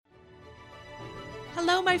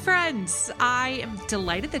Hello, my friends. I am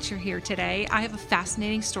delighted that you're here today. I have a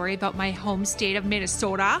fascinating story about my home state of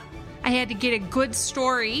Minnesota. I had to get a good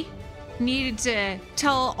story. Needed to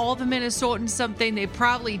tell all the Minnesotans something they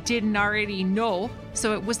probably didn't already know.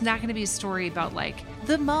 So it was not going to be a story about like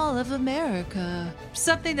the Mall of America.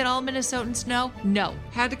 Something that all Minnesotans know? No.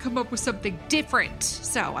 Had to come up with something different.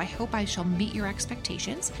 So I hope I shall meet your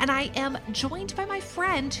expectations. And I am joined by my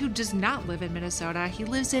friend who does not live in Minnesota. He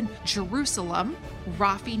lives in Jerusalem,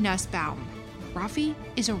 Rafi Nussbaum. Rafi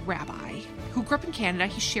is a rabbi who grew up in Canada.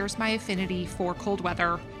 He shares my affinity for cold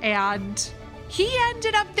weather, and he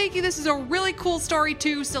ended up thinking this is a really cool story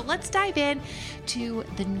too. So let's dive in to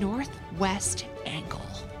the Northwest angle.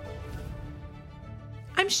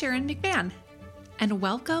 I'm Sharon McMahon, and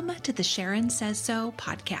welcome to the Sharon Says So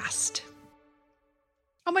podcast.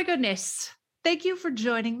 Oh my goodness. Thank you for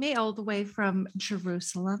joining me all the way from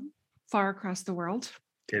Jerusalem, far across the world.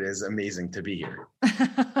 It is amazing to be here.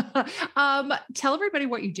 Tell everybody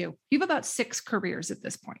what you do. You have about 6 careers at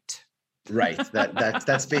this point. Right.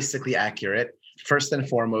 That's basically accurate. First and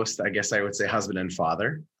foremost, I guess I would say husband and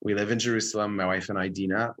father. We live in Jerusalem, my wife and I,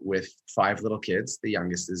 Dina, with 5 little kids. The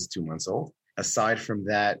youngest is 2 months old. Aside from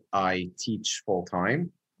that, I teach full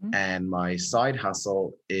time, and my side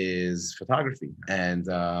hustle is photography. And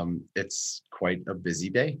it's quite a busy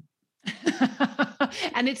day.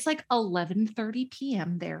 And it's like 11:30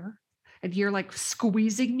 p.m. there. And you're like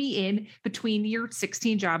squeezing me in between your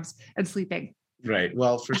 16 jobs and sleeping. Right.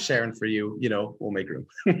 Well, for Sharon, for you, we'll make room.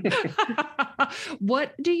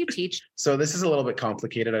 What do you teach? So this is a little bit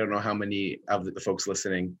complicated. I don't know how many of the folks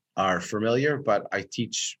listening are familiar, but I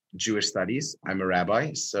teach Jewish studies. I'm a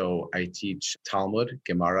rabbi, so I teach Talmud,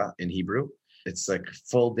 Gemara in Hebrew. It's like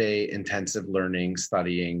full day intensive learning,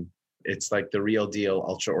 studying. It's like the real deal,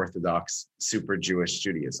 ultra-Orthodox, super Jewish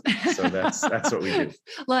Judaism. So that's what we do.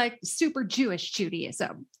 Like super Jewish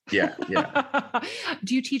Judaism. Yeah.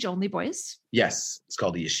 Do you teach only boys? Yes. It's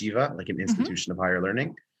called a yeshiva, like an institution of higher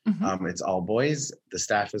learning. It's all boys. The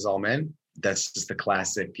staff is all men. That's just the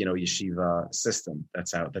classic, yeshiva system.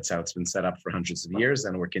 That's how it's been set up for hundreds of years,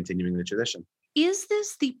 and we're continuing the tradition. Is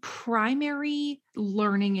this the primary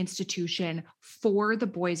learning institution for the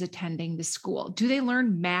boys attending the school? Do they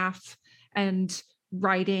learn math and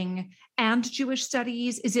writing and Jewish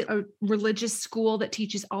studies? Is it a religious school that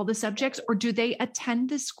teaches all the subjects, or do they attend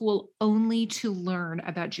the school only to learn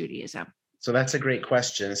about Judaism? So that's a great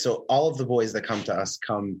question. So all of the boys that come to us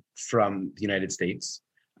come from the United States.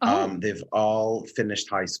 They've all finished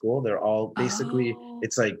high school. They're all basically,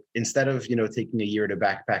 it's like, instead of, taking a year to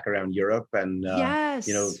backpack around Europe and,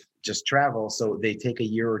 just travel. So they take a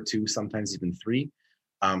year or 2, sometimes even 3,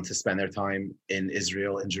 to spend their time in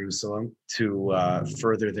Israel and Jerusalem to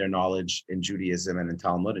further their knowledge in Judaism and in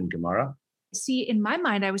Talmud and Gemara. See, in my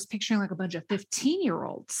mind, I was picturing like a bunch of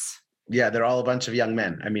 15-year-olds. Yeah, they're all a bunch of young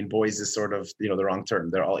men. I mean, boys is sort of, the wrong term.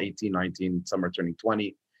 They're all 18, 19, some are turning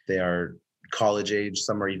 20. They are college age.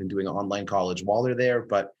 Some are even doing online college while they're there,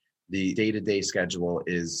 but the day-to-day schedule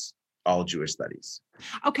is all Jewish studies.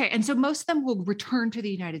 Okay. And so most of them will return to the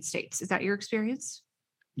United States. Is that your experience?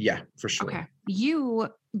 Yeah, for sure. Okay. You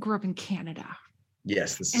grew up in Canada.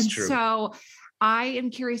 Yes, this is true. So I am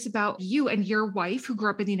curious about you and your wife who grew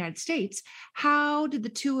up in the United States. How did the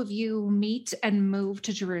two of you meet and move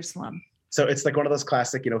to Jerusalem? So it's like one of those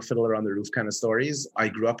classic, Fiddler on the Roof kind of stories. I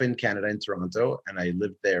grew up in Canada, in Toronto, and I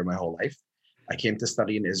lived there my whole life. I came to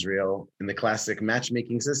study in Israel. In the classic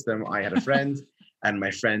matchmaking system, I had a friend, and my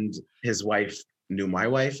friend, his wife, knew my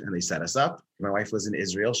wife, and they set us up. My wife was in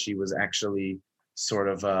Israel. She was actually sort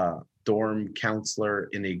of a dorm counselor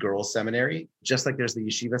in a girls' seminary, just like there's the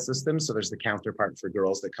yeshiva system. So there's the counterpart for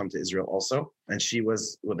girls that come to Israel also. And she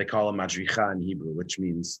was what they call a madricha in Hebrew, which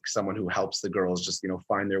means someone who helps the girls just,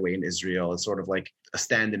 find their way in Israel. It's sort of like a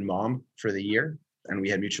stand-in mom for the year. And we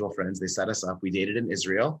had mutual friends. They set us up. We dated in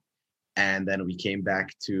Israel. And then we came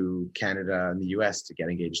back to Canada and the US to get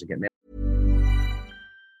engaged, to get married.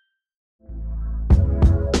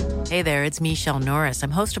 Hey there, it's Michelle Norris.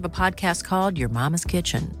 I'm host of a podcast called Your Mama's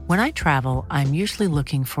Kitchen. When I travel, I'm usually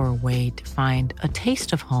looking for a way to find a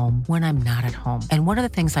taste of home when I'm not at home. And one of the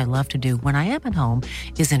things I love to do when I am at home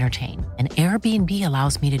is entertain. And Airbnb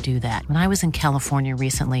allows me to do that. When I was in California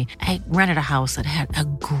recently, I rented a house that had a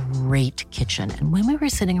great kitchen. And when we were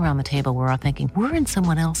sitting around the table, we're all thinking, we're in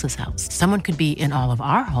someone else's house. Someone could be in all of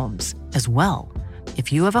our homes as well.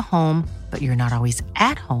 If you have a home, but you're not always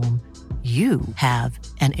at home, you have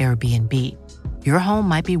an Airbnb. Your home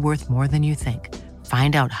might be worth more than you think.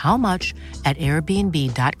 Find out how much at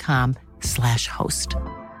airbnb.com/host.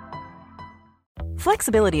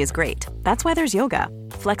 Flexibility is great. That's why there's yoga.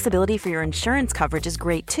 Flexibility for your insurance coverage is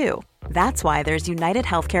great too. That's why there's United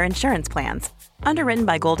Healthcare Insurance Plans. Underwritten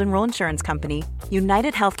by Golden Rule Insurance Company,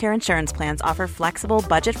 United Healthcare Insurance Plans offer flexible,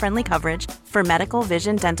 budget-friendly coverage for medical,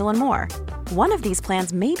 vision, dental, and more. One of these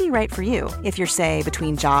plans may be right for you if you're, say,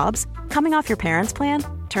 between jobs, coming off your parents' plan,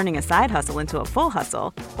 turning a side hustle into a full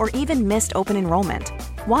hustle, or even missed open enrollment.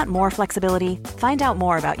 Want more flexibility? Find out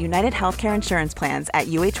more about United Healthcare Insurance Plans at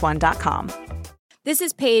uh1.com. This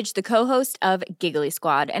is Paige, the co-host of Giggly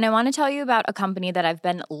Squad, and I want to tell you about a company that I've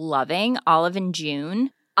been loving, Olive &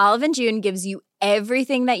 June. Olive & June gives you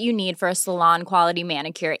everything that you need for a salon-quality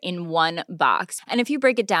manicure in one box. And if you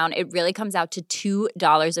break it down, it really comes out to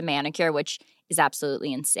 $2 a manicure, which is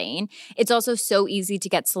absolutely insane. It's also so easy to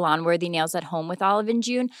get salon-worthy nails at home with Olive &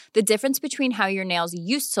 June. The difference between how your nails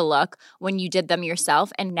used to look when you did them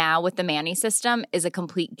yourself and now with the Mani system is a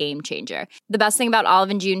complete game changer. The best thing about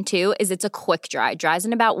Olive & June, too, is it's a quick dry. Dries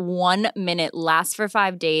in about 1 minute, lasts for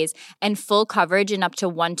 5 days, and full coverage in up to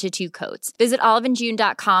 1 to 2 coats. Visit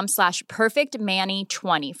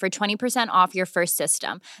oliveandjune.com/perfectmani20 for 20% off your first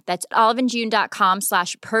system. That's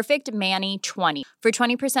oliveandjune.com/perfectmani20 for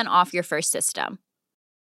 20% off your first system.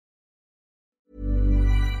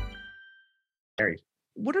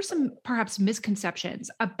 What are some perhaps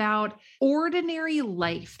misconceptions about ordinary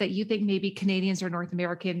life that you think maybe Canadians or North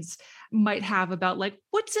Americans might have about, like,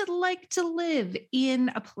 what's it like to live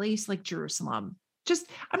in a place like Jerusalem? Just,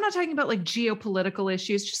 I'm not talking about like geopolitical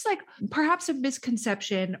issues, just like perhaps a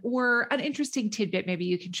misconception or an interesting tidbit maybe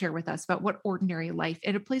you can share with us about what ordinary life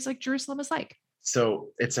in a place like Jerusalem is like. So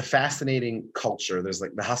it's a fascinating culture. There's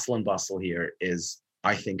like the hustle and bustle here is,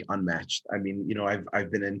 I think, unmatched. I mean, you know,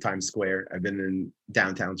 I've been in Times Square, I've been in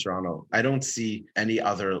downtown Toronto. I don't see any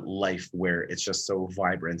other life where it's just so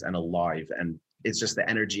vibrant and alive, and it's just the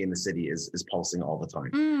energy in the city is pulsing all the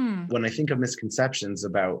time. When I think of misconceptions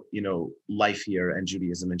about, you know, life here and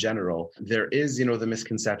Judaism in general, there is, you know, the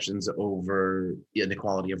misconceptions over the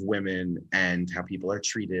inequality of women and how people are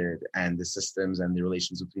treated and the systems and the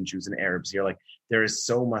relations between Jews and Arabs here. Like, there is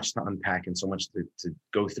so much to unpack and so much to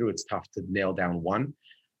go through. It's tough to nail down one.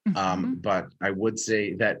 But I would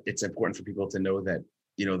say that it's important for people to know that,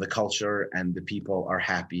 you know, the culture and the people are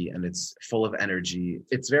happy and it's full of energy.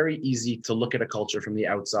 It's very easy to look at a culture from the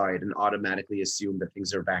outside and automatically assume that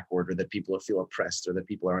things are backward or that people feel oppressed or that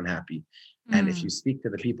people are unhappy. And if you speak to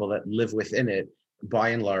the people that live within it, by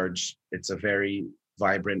and large, it's a very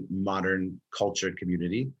vibrant, modern, cultured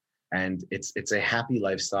community. And it's a happy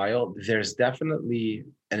lifestyle. There's definitely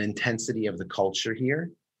an intensity of the culture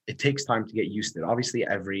here. It takes time to get used to it. Obviously,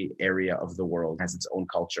 every area of the world has its own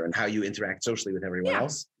culture and how you interact socially with everyone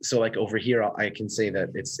else. So like over here, I can say that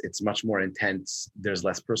it's much more intense. There's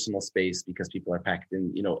less personal space because people are packed in,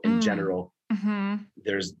 you know, in general.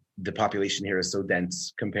 There's the population here is so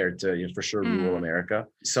dense compared to, you know, for sure, rural America.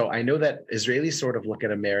 So I know that Israelis sort of look at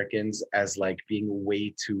Americans as like being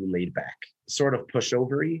way too laid back, sort of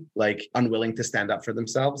pushovery, like unwilling to stand up for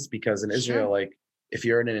themselves. Because in Israel, like, if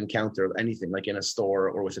you're in an encounter of anything, like in a store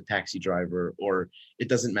or with a taxi driver, or it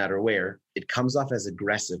doesn't matter where, it comes off as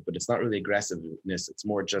aggressive, but it's not really aggressiveness. It's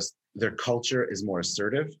more just their culture is more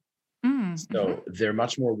assertive. So they're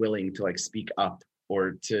much more willing to like speak up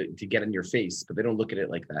or to get in your face, but they don't look at it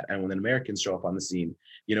like that. And when Americans show up on the scene,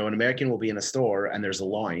 you know, an American will be in a store and there's a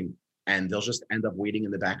line and they'll just end up waiting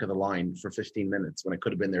in the back of the line for 15 minutes when it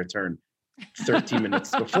could have been their turn 13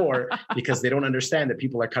 minutes before, because they don't understand that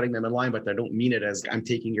people are cutting them in line, but they don't mean it as I'm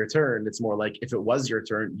taking your turn. It's more like, if it was your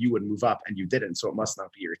turn, you would move up and you didn't, so it must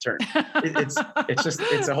not be your turn. It's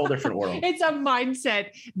a whole different world. It's a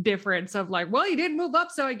mindset difference of like, well, you didn't move up,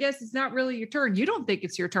 so I guess it's not really your turn. You don't think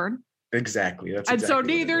it's your turn. Exactly. And so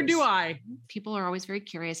neither do I. People are always very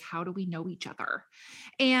curious. How do we know each other?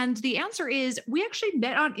 And the answer is we actually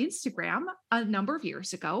met on Instagram a number of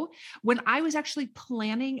years ago when I was actually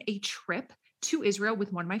planning a trip to Israel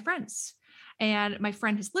with one of my friends. And my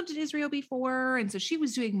friend has lived in Israel before. And so she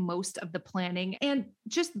was doing most of the planning. And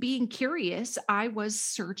just being curious, I was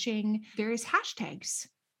searching various hashtags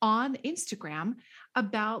on Instagram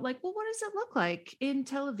about like, well, what does it look like in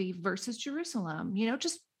Tel Aviv versus Jerusalem? You know,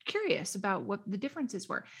 just curious about what the differences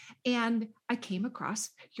were. And I came across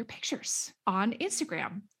your pictures on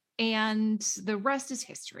Instagram, and the rest is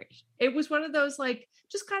history. It was one of those like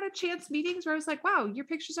just kind of chance meetings where I was like, wow, your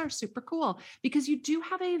pictures are super cool, because you do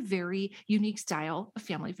have a very unique style of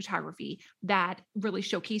family photography that really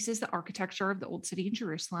showcases the architecture of the old city in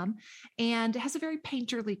Jerusalem and has a very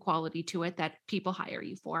painterly quality to it that people hire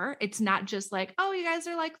you for. It's not just like, oh, you guys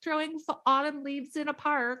are like throwing autumn leaves in a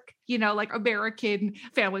park. You know, like American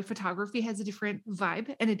family photography has a different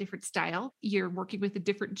vibe and a different style. You're working with a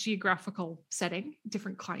different geographical setting,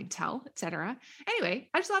 different clientele, etc. Anyway,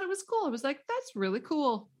 I just thought it was cool. I was like, that's really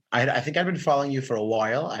cool. I think I've been following you for a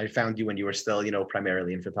while. I found you when you were still,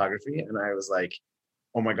 primarily in photography. And I was like,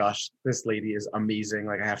 oh my gosh, this lady is amazing.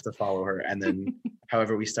 Like I have to follow her. And then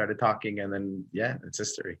however we started talking, and then, yeah, it's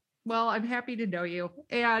history. Well, I'm happy to know you.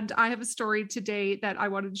 And I have a story today that I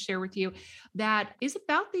wanted to share with you that is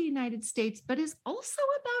about the United States, but is also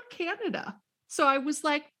about Canada. So I was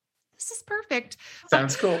like, this is perfect.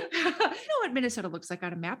 Sounds cool. You know what Minnesota looks like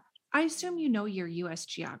on a map? I assume you know your U.S.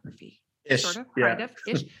 geography. Ish, sort of, yeah. kind of,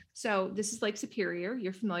 ish. So this is Lake Superior.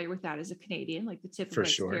 You're familiar with that as a Canadian, like the tip of For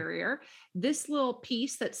Lake sure. Superior. This little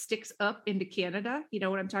piece that sticks up into Canada, you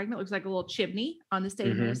know what I'm talking about? Looks like a little chimney on the state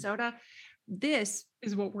of Mhm. Minnesota. This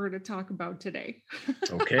is what we're going to talk about today.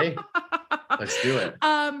 Okay, let's do it.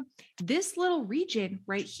 This little region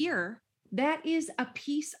right here, that is a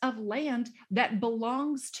piece of land that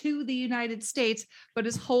belongs to the United States, but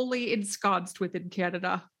is wholly ensconced within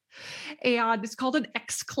Canada. And it's called an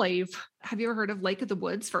exclave. Have you ever heard of Lake of the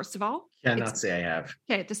Woods, first of all? Cannot say I have.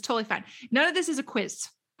 Okay, that's totally fine. None of this is a quiz.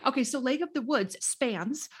 Okay, so Lake of the Woods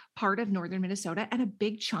spans part of northern Minnesota and a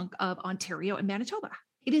big chunk of Ontario and Manitoba.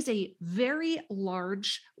 It is a very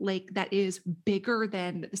large lake that is bigger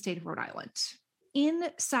than the state of Rhode Island.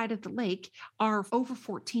 Inside of the lake are over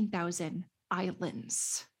 14,000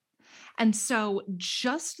 islands. And so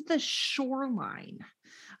just the shoreline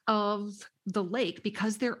of the lake,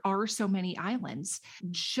 because there are so many islands,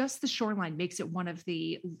 just the shoreline makes it one of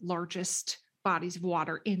the largest bodies of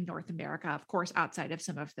water in North America, of course, outside of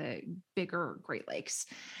some of the bigger Great Lakes.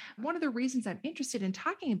 One of the reasons I'm interested in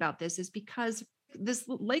talking about this is because this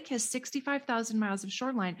lake has 65,000 miles of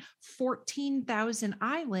shoreline, 14,000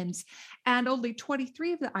 islands, and only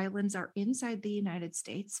 23 of the islands are inside the United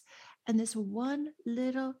States. And this one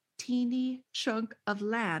little teeny chunk of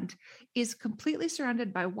land is completely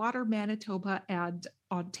surrounded by water, Manitoba and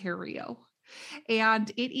Ontario.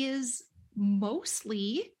 And it is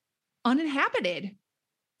mostly uninhabited.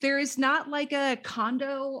 There is not like a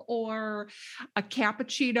condo or a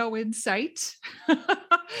cappuccino in sight.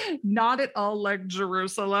 Not at all like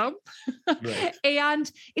Jerusalem. Right.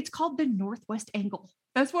 And it's called the Northwest Angle.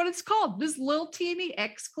 That's what it's called. This little teeny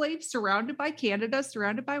exclave surrounded by Canada,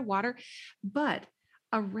 surrounded by water. But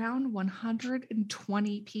around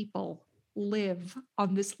 120 people live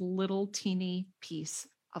on this little teeny piece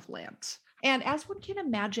of land. And as one can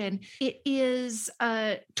imagine, it is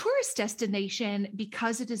a tourist destination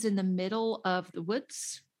because it is in the middle of the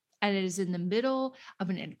woods and it is in the middle of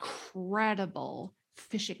an incredible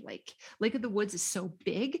fishing lake. Lake of the Woods is so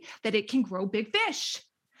big that it can grow big fish.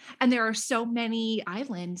 And there are so many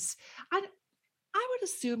islands. I would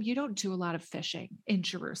assume you don't do a lot of fishing in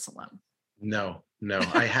Jerusalem. No.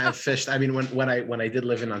 I have fished. I mean, when I did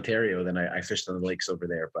live in Ontario, then I fished on the lakes over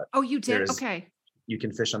there. But oh, you did? Okay. You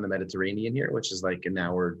can fish on the Mediterranean here, which is like an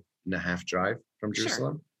hour and a half drive from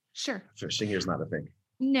Jerusalem. Sure. Fishing here is not a thing.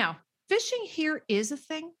 No, fishing here is a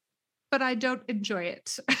thing, but I don't enjoy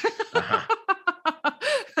it. Uh-huh.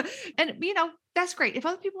 And, that's great. If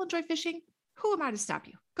other people enjoy fishing, who am I to stop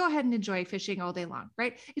you? Go ahead and enjoy fishing all day long,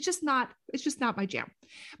 right? It's just not my jam.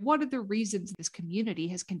 One of the reasons this community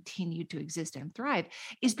has continued to exist and thrive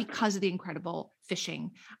is because of the incredible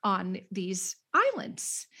fishing on these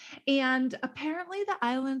islands. And apparently the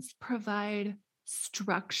islands provide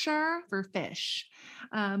structure for fish.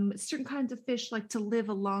 Certain kinds of fish like to live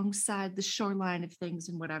alongside the shoreline of things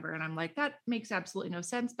and whatever. And I'm like, that makes absolutely no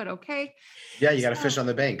sense, but okay. Yeah, you got to fish on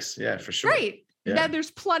the banks. Yeah, for sure. Right. Yeah. Then there's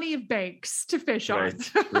plenty of banks to fish on.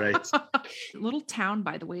 Right. Little town,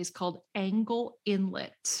 by the way, is called Angle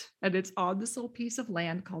Inlet, and it's on this little piece of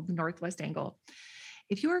land called the Northwest Angle.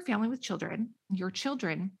 If you are a family with children, your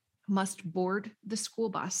children must board the school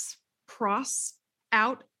bus, cross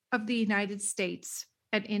out of the United States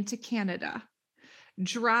and into Canada,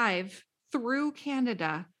 drive through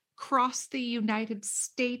Canada, cross the United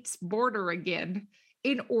States border again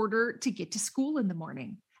in order to get to school in the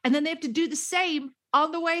morning. And then they have to do the same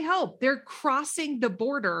on the way home. They're crossing the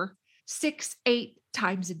border 6-8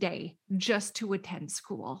 times a day just to attend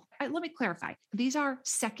school. Let me clarify. These are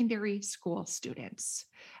secondary school students.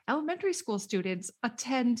 Elementary school students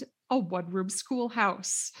attend a one-room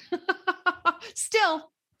schoolhouse.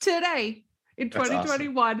 Still, today, in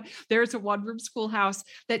 2021, awesome. There's a one-room schoolhouse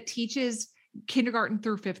that teaches kindergarten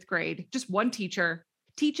through 5th grade. Just one teacher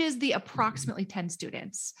teaches the approximately 10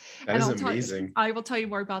 students. That is amazing. I will tell you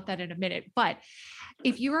more about that in a minute. But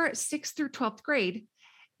if you are 6th through 12th grade,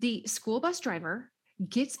 the school bus driver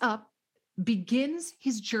gets up, begins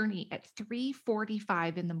his journey at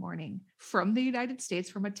 3:45 in the morning from the United States,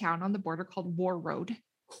 from a town on the border called War Road,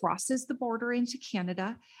 crosses the border into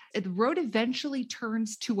Canada. The road eventually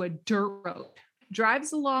turns to a dirt road.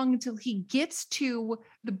 drives along until he gets to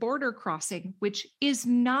the border crossing, which is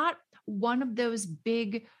not one of those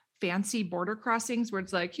big fancy border crossings where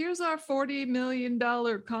it's like, here's our $40 million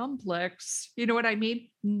complex. You know what I mean?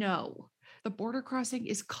 No, the border crossing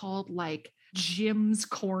is called like Jim's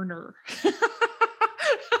Corner.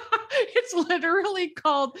 It's literally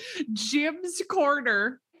called Jim's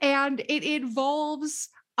Corner, and it involves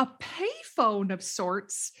a payphone of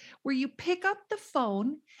sorts where you pick up the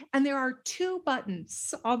phone and there are two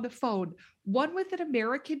buttons on the phone, one with an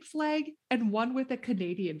American flag and one with a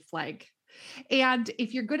Canadian flag. And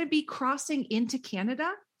if you're going to be crossing into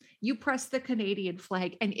Canada, you press the Canadian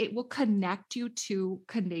flag and it will connect you to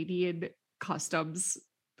Canadian customs.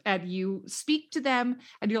 And you speak to them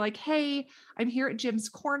and you're like, hey, I'm here at Jim's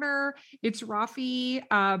Corner. It's Rafi.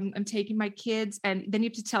 I'm taking my kids. And then you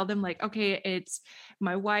have to tell them like, okay, it's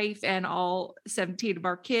my wife and all 17 of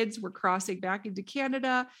our kids. We're crossing back into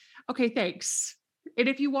Canada. Okay, thanks. And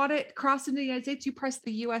if you want to cross into the United States, you press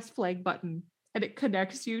the US flag button and it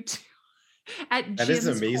connects you to at that Jim's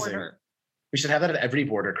is amazing. Corner. We should have that at every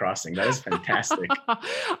border crossing. That is fantastic.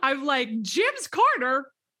 I'm like, Jim's Corner.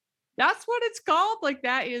 That's what it's called. Like,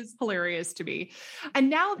 that is hilarious to me. And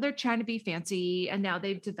now they're trying to be fancy. And now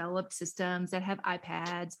they've developed systems that have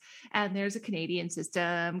iPads. And there's a Canadian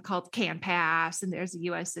system called CanPass. And there's a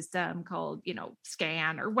US system called,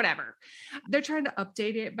 Scan or whatever. They're trying to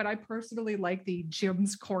update it. But I personally like the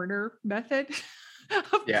Jim's Corner method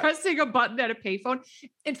of pressing a button at a payphone.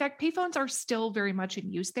 In fact, payphones are still very much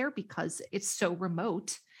in use there because it's so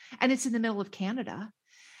remote and it's in the middle of Canada.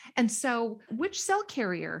 And so which cell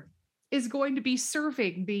carrier is going to be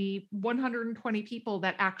serving the 120 people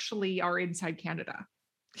that actually are inside Canada?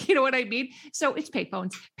 You know what I mean? So it's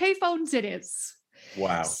payphones. Payphones it is.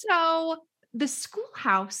 Wow. So the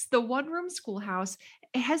schoolhouse, the one-room schoolhouse,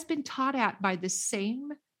 it has been taught at by the same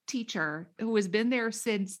teacher who has been there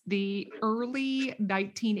since the early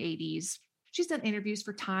 1980s. She's done interviews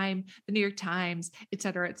for Time, the New York Times, et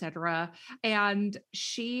cetera, et cetera. And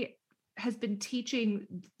she has been teaching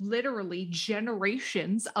literally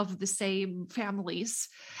generations of the same families.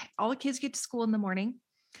 All the kids get to school in the morning.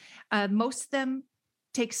 Most of them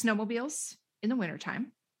take snowmobiles in the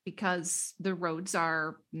wintertime because the roads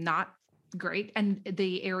are not great and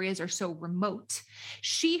the areas are so remote.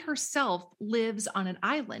 She herself lives on an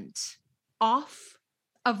island off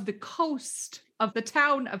of the coast of the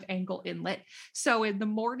town of Angle Inlet. So in the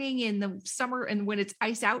morning, in the summer, and when it's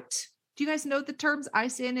ice out, do you guys know the terms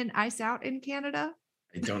ice in and ice out in Canada?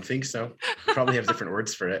 I don't think so. Probably have different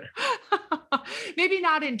words for it. Maybe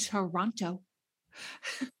not in Toronto.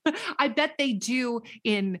 I bet they do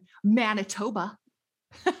in Manitoba.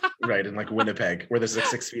 Right, in like Winnipeg, where there's like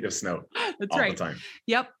 6 feet of snow. That's all right. the time.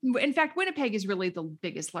 Yep. In fact, Winnipeg is really the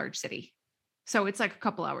biggest large city. So it's like a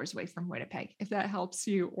couple hours away from Winnipeg, if that helps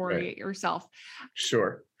you orient yourself.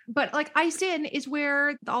 Sure. But like ice in is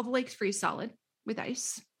where all the lakes freeze solid with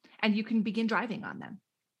ice and you can begin driving on them.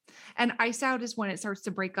 And ice out is when it starts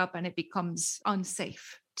to break up and it becomes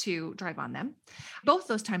unsafe to drive on them. Both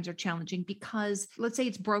those times are challenging because let's say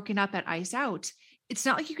it's broken up at ice out. It's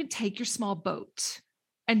not like you can take your small boat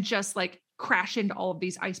and just like crash into all of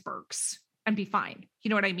these icebergs and be fine. You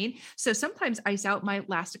know what I mean? So sometimes ice out might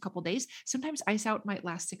last a couple of days. Sometimes ice out might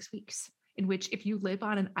last 6 weeks, in which if you live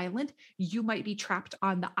on an island, you might be trapped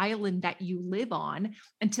on the island that you live on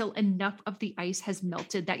until enough of the ice has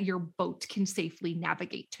melted that your boat can safely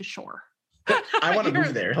navigate to shore. I want to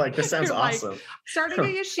move there. Like, this sounds awesome. Like, starting a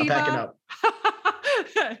yeshiva. I'm packing up.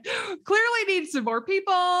 Clearly needs some more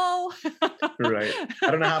people. Right. I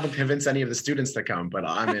don't know how to convince any of the students to come, but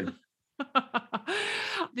I'm in.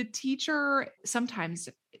 The teacher sometimes,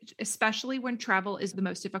 especially when travel is the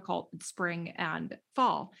most difficult in spring and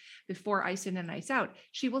fall, before ice in and ice out,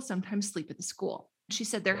 she will sometimes sleep at the school. She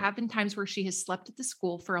said there have been times where she has slept at the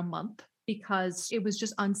school for a month because it was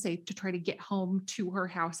just unsafe to try to get home to her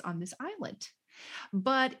house on this island.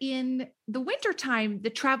 But in the wintertime,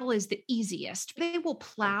 the travel is the easiest. They will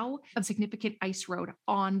plow a significant ice road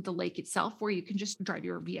on the lake itself where you can just drive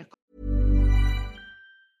your vehicle.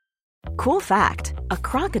 Cool fact, a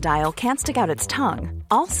crocodile can't stick out its tongue.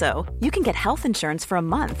 Also, you can get health insurance for a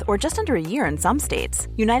month or just under a year in some states.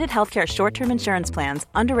 United Healthcare short-term insurance plans,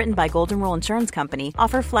 underwritten by Golden Rule Insurance Company,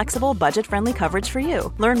 offer flexible, budget-friendly coverage for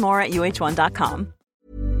you. Learn more at UH1.com.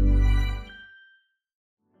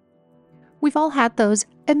 We've all had those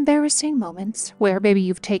embarrassing moments where maybe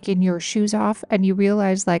you've taken your shoes off and you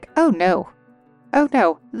realize like, oh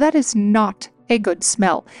no, that is not a good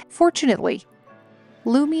smell. Fortunately,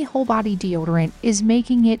 Lume Whole Body Deodorant is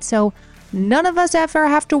making it so none of us ever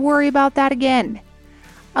have to worry about that again.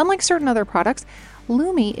 Unlike certain other products,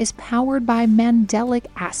 Lumi is powered by mandelic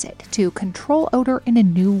acid to control odor in a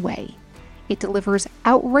new way. It delivers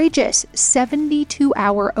outrageous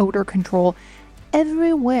 72-hour odor control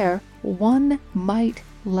everywhere one might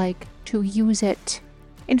like to use it.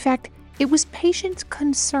 In fact, it was patients'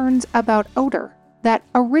 concerns about odor that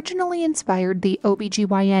originally inspired the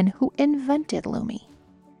OBGYN who invented Lumi.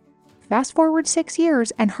 Fast forward 6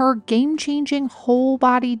 years, and her game-changing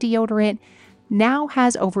whole-body deodorant now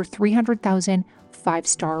has over 300,000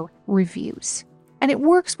 5-star reviews. And it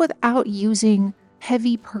works without using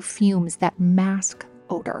heavy perfumes that mask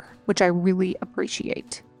odor, which I really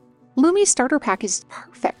appreciate. Lumi's starter pack is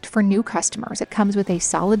perfect for new customers. It comes with a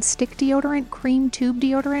solid stick deodorant, cream tube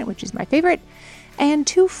deodorant, which is my favorite, and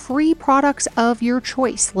 2 free products of your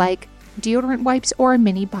choice, like deodorant wipes or a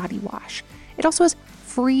mini body wash. It also has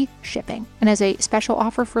free shipping. And as a special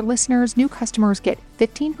offer for listeners, new customers get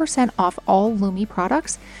 15% off all Lumi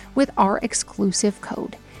products with our exclusive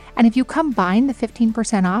code. And if you combine the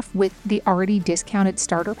 15% off with the already discounted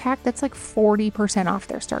starter pack, that's like 40% off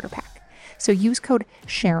their starter pack. So use code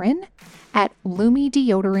Sharon at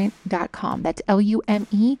lumideodorant.com. That's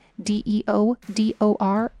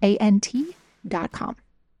LUMEDEODORANT.com.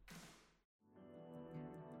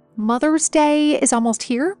 Mother's Day is almost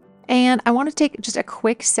here, and I want to take just a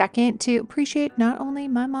quick second to appreciate not only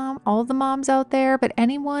my mom, all the moms out there, but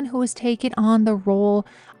anyone who has taken on the role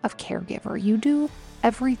of caregiver. You do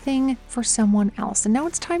everything for someone else, and now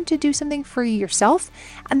it's time to do something for yourself,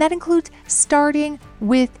 and that includes starting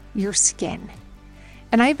with your skin.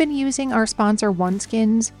 And I've been using our sponsor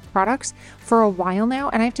OneSkin's products for a while now,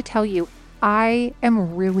 and I have to tell you, I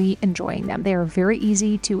am really enjoying them. They are very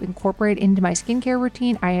easy to incorporate into my skincare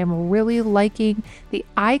routine. I am really liking the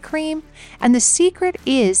eye cream, and the secret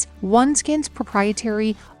is OneSkin's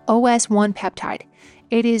proprietary OS1 peptide.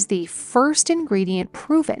 It is the first ingredient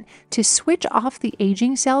proven to switch off the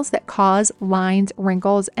aging cells that cause lines,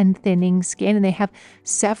 wrinkles, and thinning skin, and they have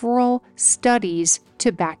several studies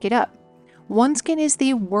to back it up. OneSkin is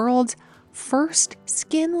the world's first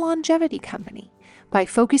skin longevity company. By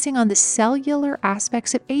focusing on the cellular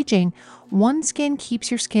aspects of aging, OneSkin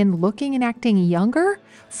keeps your skin looking and acting younger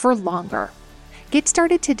for longer. Get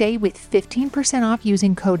started today with 15% off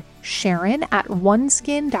using code Sharon at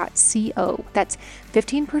oneskin.co. That's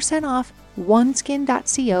 15% off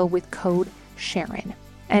oneskin.co with code Sharon.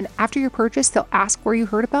 And after your purchase, they'll ask where you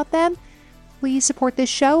heard about them. Please support this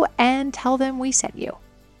show and tell them we sent you.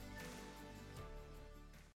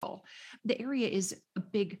 The area is a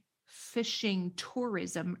big fishing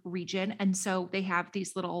tourism region. And so they have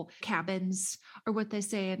these little cabins, or what they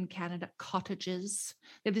say in Canada, cottages.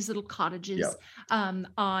 They have these little cottages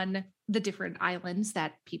on the different islands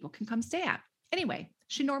that people can come stay at. Anyway,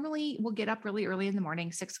 she normally will get up really early in the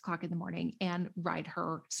morning, 6 o'clock in the morning, and ride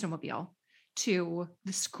her snowmobile to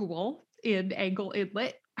the school in Angle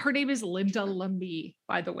Inlet. Her name is Linda Lemie,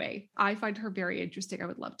 by the way. I find her very interesting. I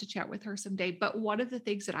would love to chat with her someday. But one of the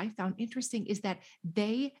things that I found interesting is that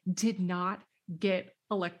they did not get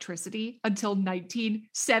electricity until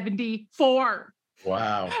 1974.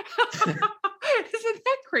 Wow. Isn't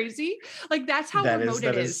that crazy? Like, that's how remote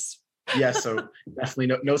it is. Yeah, so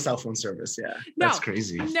definitely no cell phone service. Yeah, that's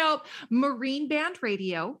crazy. No, marine band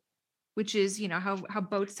radio, which is, you know, how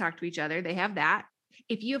boats talk to each other. They have that.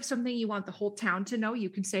 If you have something you want the whole town to know, you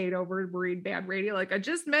can say it over marine band radio. Like, I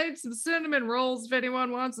just made some cinnamon rolls if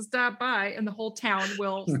anyone wants to stop by, and the whole town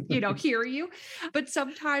will, hear you. But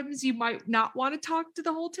sometimes you might not want to talk to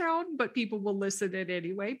the whole town, but people will listen in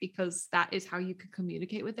anyway, because that is how you can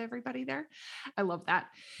communicate with everybody there. I love that.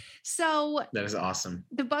 So that is awesome.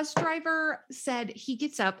 The bus driver said he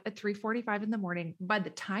gets up at 3:45 in the morning. By the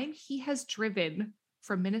time he has driven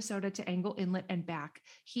from Minnesota to Angle Inlet and back,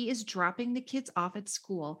 he is dropping the kids off at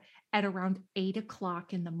school at around 8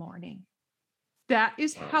 o'clock in the morning. That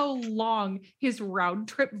is how long his round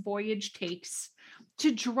trip voyage takes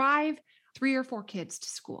to drive 3 or 4 kids to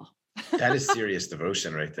school. That is serious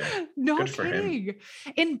devotion right there. No Good for kidding. him.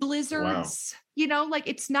 In blizzards, like,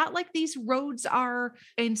 it's not like these roads are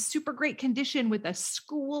in super great condition with a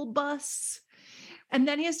school bus. And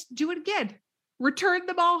then he has to do it again. Return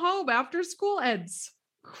them all home after school ends.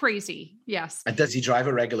 Crazy. Yes. And does he drive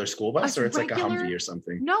a regular school bus, or it's like a Humvee or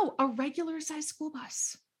something? No, a regular size school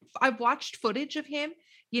bus. I've watched footage of him,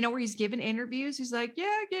 where he's given interviews. He's like,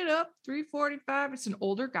 yeah, get up 3:45. It's an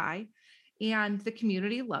older guy, and the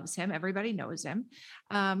community loves him. Everybody knows him.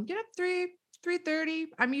 Get up 3:30.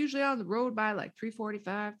 I'm usually on the road by like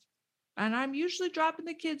 3:45, and I'm usually dropping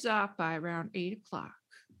the kids off by around 8 o'clock.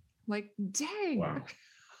 Like, dang. Wow.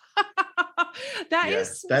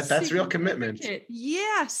 That's real commitment.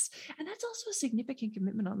 Yes. And that's also a significant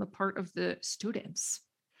commitment on the part of the students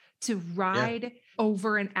to ride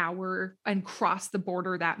over an hour and cross the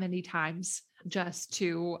border that many times just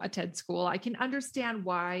to attend school. I can understand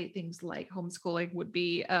why things like homeschooling would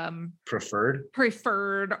be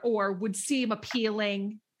preferred or would seem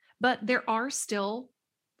appealing, but there are still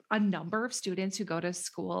a number of students who go to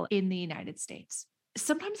school in the United States.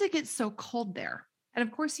 Sometimes it gets so cold there. And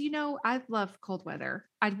of course, I love cold weather.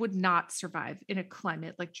 I would not survive in a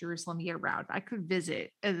climate like Jerusalem year round. I could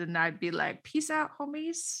visit and then I'd be like, peace out,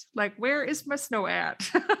 homies. Like, where is my snow at?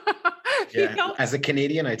 Yeah. As a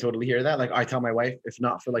Canadian, I totally hear that. Like, I tell my wife, if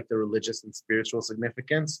not for like the religious and spiritual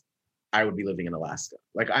significance, I would be living in Alaska.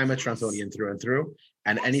 Like, I'm a Torontonian through and through,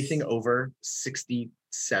 and anything over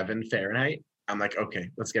 67 Fahrenheit, I'm like, okay,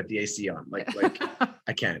 let's get the AC on. Like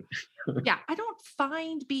I can't. Yeah. I don't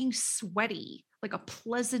find being sweaty like a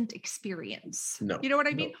pleasant experience. No. You know what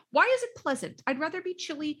I mean? Why is it pleasant? I'd rather be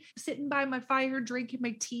chilly, sitting by my fire, drinking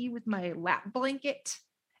my tea with my lap blanket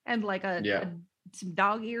and like some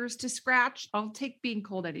dog ears to scratch. I'll take being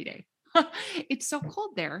cold any day. It's so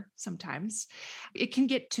cold there sometimes. It can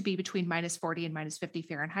get to be between -40 and -50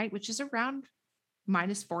 Fahrenheit, which is around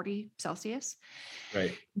 -40 Celsius.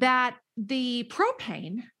 Right. That the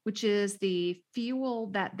propane, which is the fuel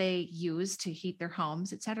that they use to heat their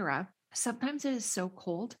homes, etc., sometimes it is so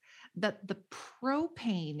cold that the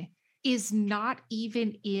propane is not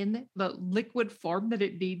even in the liquid form that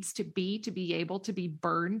it needs to be able to be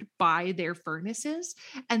burned by their furnaces.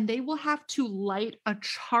 And they will have to light a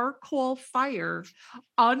charcoal fire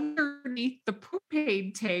underneath the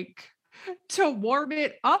propane tank to warm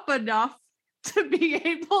it up enough to be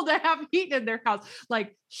able to have heat in their house.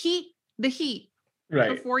 Like, heat the heat.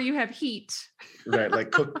 Right. Before you have heat. Right.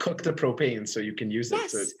 Like cook the propane so you can use it.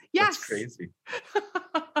 So that's crazy.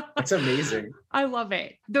 That's amazing. I love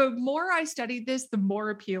it. The more I studied this, the more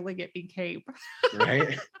appealing it became.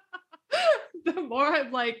 Right. The more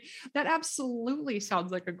I'm like, that absolutely sounds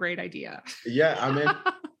like a great idea. Yeah, I'm in.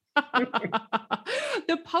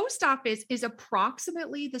 The post office is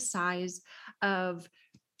approximately the size of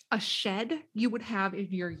a shed you would have in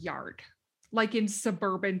your yard, like in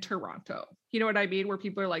suburban Toronto. You know what I mean? Where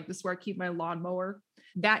people are like, this is where I keep my lawnmower.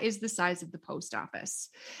 That is the size of the post office.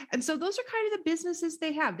 And so those are kind of the businesses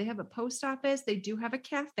they have. They have a post office. They do have a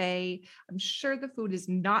cafe. I'm sure the food is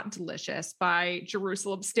not delicious by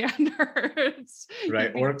Jerusalem standards.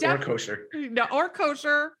 Right. Or kosher. No, or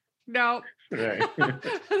kosher. No. Right.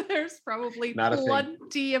 There's probably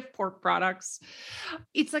plenty of pork products.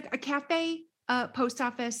 It's like a cafe, post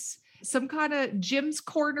office, some kind of Jim's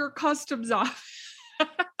Corner customs office,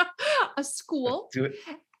 a school,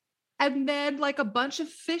 and then like a bunch of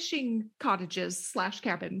fishing cottages /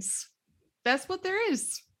 cabins. That's what there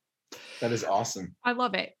is. That is awesome. I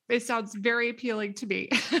love it. It sounds very appealing to me.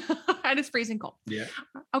 And it's freezing cold. Yeah.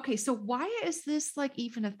 Okay. So why is this like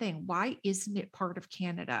even a thing? Why isn't it part of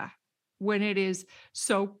Canada when it is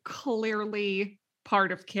so clearly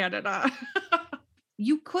part of Canada?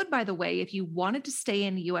 You could, by the way, if you wanted to stay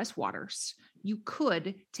in US waters, you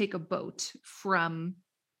could take a boat from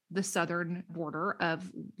the southern border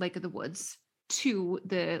of Lake of the Woods to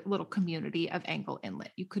the little community of Angle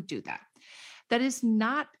Inlet. You could do that. That is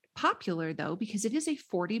not popular, though, because it is a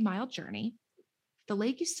 40-mile journey. The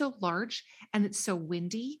lake is so large and it's so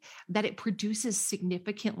windy that it produces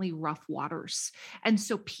significantly rough waters. And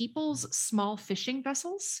so people's small fishing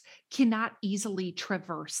vessels cannot easily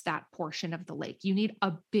traverse that portion of the lake. You need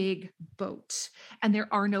a big boat, and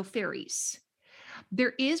there are no ferries.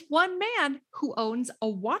 There is one man who owns a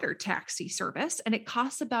water taxi service, and it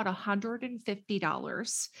costs about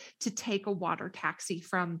 $150 to take a water taxi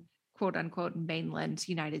from quote unquote mainland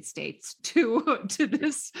United States to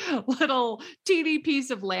this little teeny piece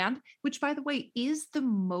of land, which, by the way, is the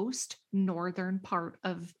most northern part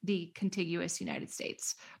of the contiguous United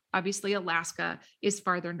States. Obviously, Alaska is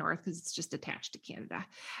farther north because it's just attached to Canada,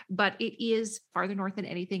 but it is farther north than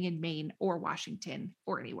anything in Maine or Washington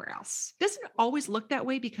or anywhere else. It doesn't always look that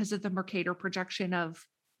way because of the Mercator projection of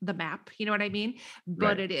the map, you know what I mean?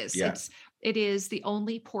 But It is. Yeah. It is the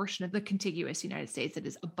only portion of the contiguous United States that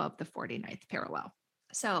is above the 49th parallel.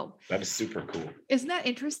 So that is super cool. Isn't that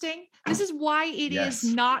interesting? This is why it is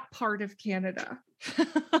not part of Canada.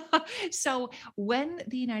 So when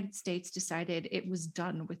the United States decided it was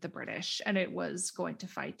done with the British and it was going to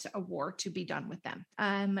fight a war to be done with them,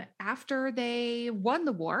 after they won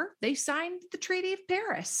the war, they signed the Treaty of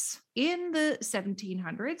Paris in the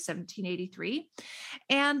 1700s, 1783.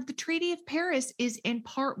 And the Treaty of Paris is in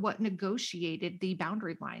part what negotiated the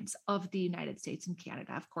boundary lines of the United States and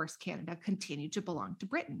Canada. Of course, Canada continued to belong to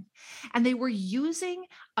Britain. And they were using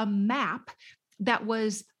a map that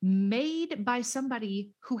was made by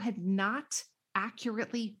somebody who had not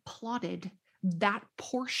accurately plotted that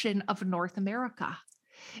portion of North America.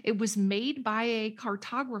 It was made by a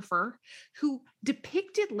cartographer who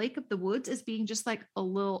depicted Lake of the Woods as being just like a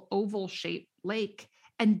little oval-shaped lake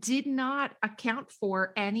and did not account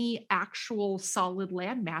for any actual solid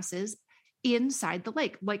land masses inside the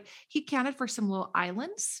lake. Like he accounted for some little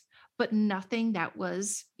islands, but nothing that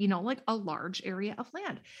was, like a large area of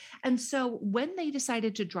land. And so when they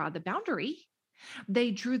decided to draw the boundary, they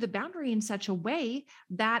drew the boundary in such a way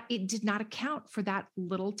that it did not account for that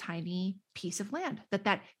little tiny piece of land,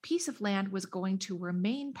 that piece of land was going to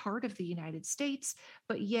remain part of the United States,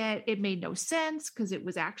 but yet it made no sense because it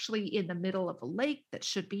was actually in the middle of a lake that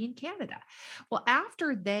should be in Canada. Well,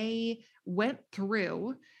 after they went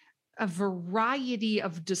through a variety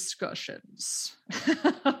of discussions.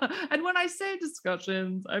 And when I say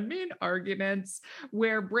discussions, I mean arguments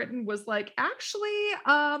where Britain was like, actually,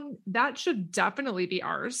 that should definitely be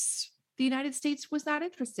ours. The United States was not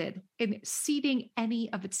interested in ceding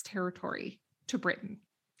any of its territory to Britain.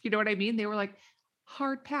 You know what I mean? They were like,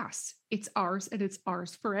 hard pass. It's ours and it's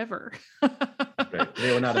ours forever. Right.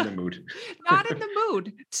 They were not in the mood. Not in the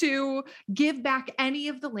mood to give back any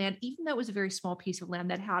of the land, even though it was a very small piece of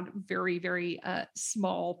land that had very, very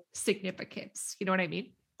small significance. You know what I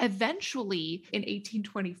mean? Eventually, in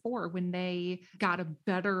 1824, when they got a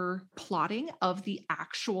better plotting of the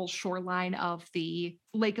actual shoreline of the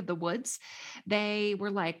Lake of the Woods, they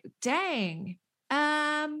were like, dang,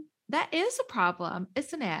 that is a problem,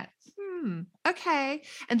 isn't it? Okay.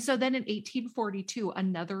 And so then in 1842,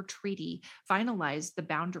 another treaty finalized the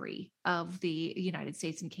boundary of the United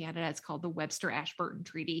States and Canada. It's called the Webster-Ashburton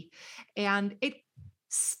Treaty. And it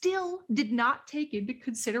still did not take into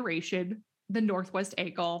consideration the Northwest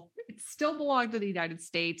angle. It still belonged to the United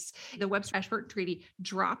States. The Webster-Ashburton Treaty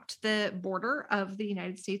dropped the border of the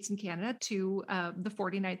United States and Canada to the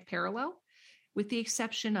 49th parallel, with the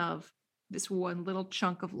exception of this one little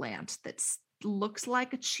chunk of land that's looks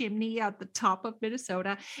like a chimney at the top of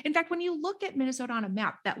Minnesota. In fact, when you look at Minnesota on a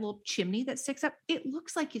map, that little chimney that sticks up, it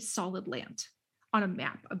looks like it's solid land on a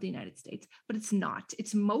map of the United States, but it's not.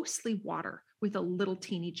 It's mostly water with a little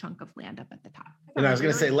teeny chunk of land up at the top. And I was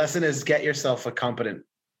going to say, lesson is get yourself a competent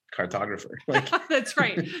cartographer. Like, that's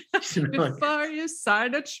right. Before you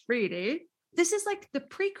sign a treaty, this is like the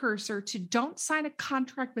precursor to don't sign a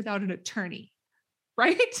contract without an attorney.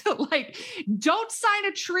 Right? Like, don't sign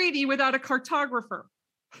a treaty without a cartographer.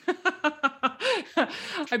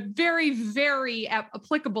 A very, very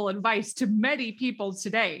applicable advice to many people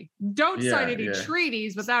today. Don't sign any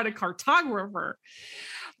treaties without a cartographer.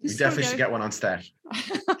 We definitely should get one on staff.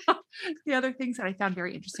 The other things that I found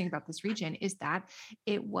very interesting about this region is that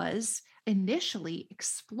it was initially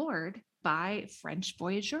explored by French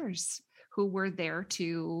voyageurs who were there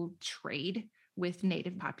to trade with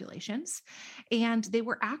native populations. And they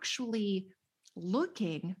were actually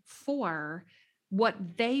looking for what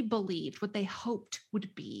they believed, what they hoped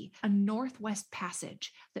would be a Northwest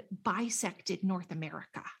Passage that bisected North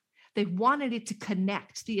America. They wanted it to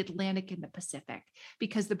connect the Atlantic and the Pacific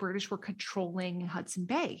because the British were controlling Hudson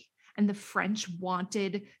Bay. And the French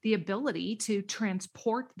wanted the ability to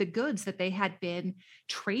transport the goods that they had been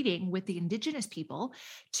trading with the indigenous people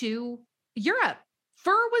to Europe.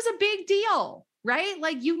 Fur was a big deal, right?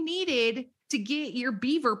 Like you needed to get your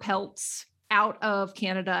beaver pelts out of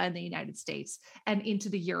Canada and the United States and into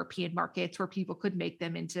the European markets where people could make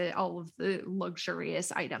them into all of the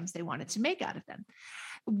luxurious items they wanted to make out of them.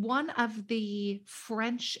 One of the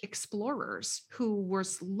French explorers who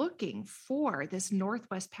was looking for this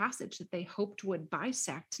Northwest Passage that they hoped would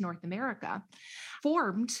bisect North America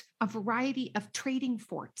formed a variety of trading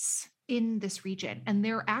forts in this region. And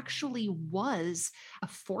there actually was a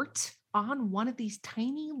fort on one of these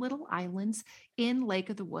tiny little islands in Lake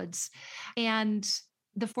of the Woods. And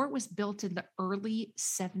the fort was built in the early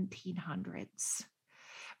 1700s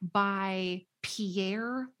by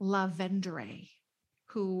Pierre La Vérendrye,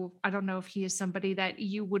 who I don't know if he is somebody that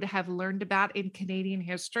you would have learned about in Canadian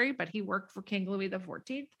history, but he worked for King Louis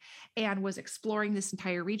XIV and was exploring this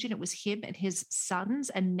entire region. It was him and his sons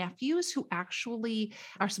and nephews who actually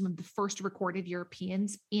are some of the first recorded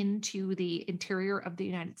Europeans into the interior of the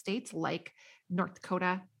United States, like North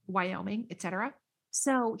Dakota, Wyoming, etc.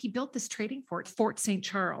 So he built this trading fort, Fort St.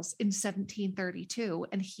 Charles, in 1732,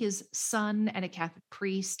 and his son and a Catholic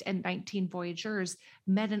priest and 19 voyageurs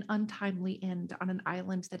met an untimely end on an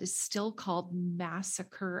island that is still called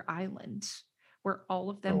Massacre Island, where all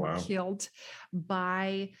of them were killed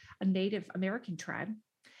by a Native American tribe.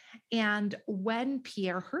 And when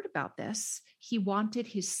Pierre heard about this, he wanted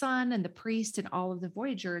his son and the priest and all of the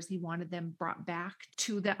voyageurs, he wanted them brought back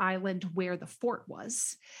to the island where the fort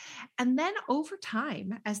was. And then over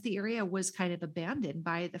time, as the area was kind of abandoned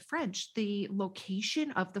by the French, the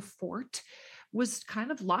location of the fort was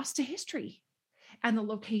kind of lost to history. And the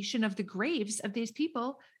location of the graves of these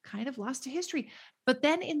people kind of lost to history. But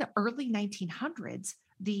then in the early 1900s,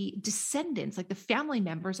 the descendants, like the family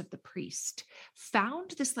members of the priest,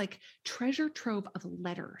 found this like treasure trove of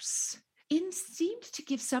letters. It seemed to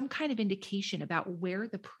give some kind of indication about where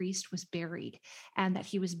the priest was buried, and that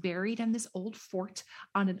he was buried in this old fort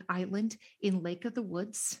on an island in Lake of the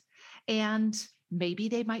Woods. And maybe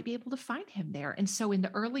they might be able to find him there. And so in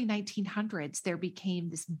the early 1900s, there became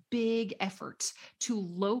this big effort to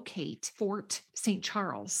locate Fort St.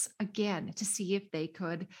 Charles again, to see if they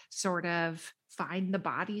could sort of find the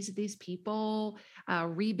bodies of these people,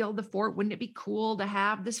 rebuild the fort. Wouldn't it be cool to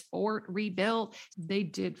have this fort rebuilt? They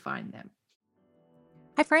did find them.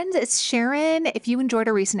 Hi, friends, it's Sharon. If you enjoyed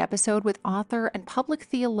a recent episode with author and public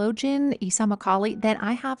theologian Isa Macaulay, then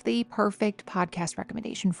I have the perfect podcast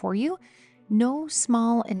recommendation for you. No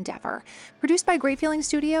Small Endeavor. Produced by Great Feeling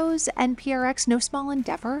Studios and PRX, No Small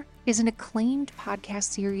Endeavor is an acclaimed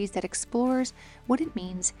podcast series that explores what it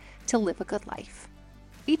means to live a good life.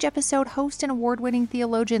 Each episode, host and award-winning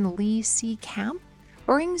theologian Lee C. Camp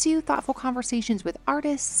brings you thoughtful conversations with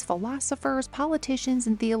artists, philosophers, politicians,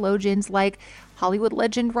 and theologians like Hollywood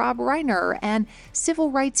legend Rob Reiner and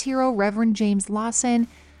civil rights hero Reverend James Lawson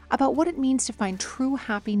about what it means to find true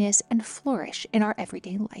happiness and flourish in our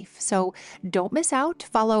everyday life. So don't miss out.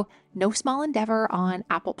 Follow No Small Endeavor on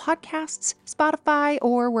Apple Podcasts, Spotify,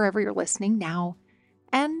 or wherever you're listening now,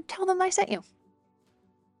 and tell them I sent you.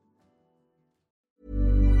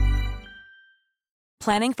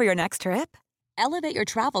 Planning for your next trip? Elevate your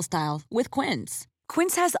travel style with Quince.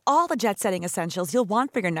 Quince has all the jet-setting essentials you'll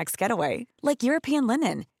want for your next getaway, like European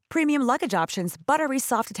linen, premium luggage options, buttery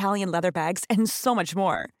soft Italian leather bags, and so much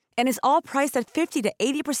more. And is all priced at 50 to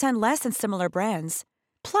 80% less than similar brands.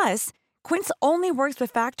 Plus, Quince only works with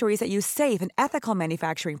factories that use safe and ethical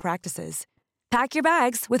manufacturing practices. Pack your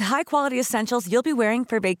bags with high-quality essentials you'll be wearing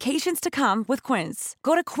for vacations to come with Quince.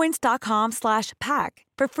 Go to quince.com/pack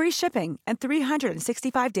for free shipping and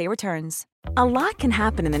 365-day returns. A lot can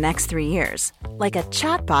happen in the next 3 years. Like a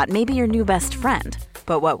chatbot may be your new best friend.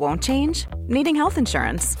 But what won't change? Needing health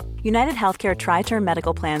insurance. United Healthcare Tri-Term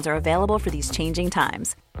Medical Plans are available for these changing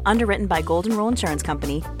times. Underwritten by Golden Rule Insurance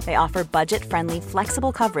Company, they offer budget-friendly,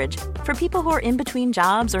 flexible coverage for people who are in between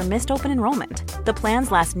jobs or missed open enrollment. The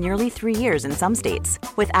plans last nearly 3 years in some states,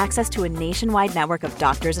 with access to a nationwide network of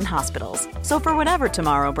doctors and hospitals. So for whatever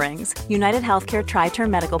tomorrow brings, United Healthcare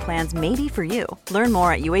Tri-Term Medical Plans may be for you. Learn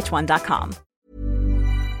more at uh1.com.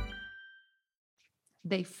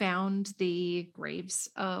 They found the graves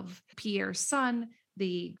of Pierre's son,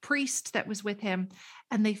 the priest that was with him,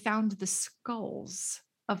 and they found the skulls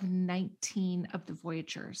of 19 of the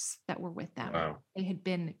voyageurs that were with them. Wow. They had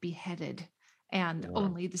been beheaded, and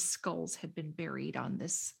only the skulls had been buried on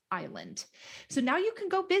this island. So now you can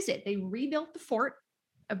go visit. They rebuilt the fort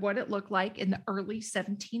of what it looked like in the early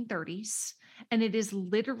 1730s, and it is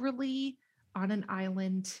literally on an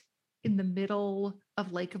island in the middle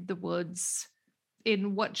of Lake of the Woods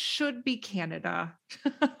in what should be Canada.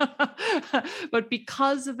 But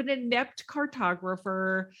because of an inept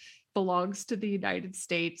cartographer, belongs to the United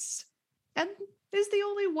States and is the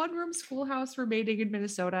only one-room schoolhouse remaining in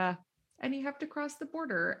Minnesota. And you have to cross the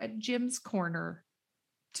border at Jim's Corner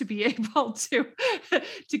to be able to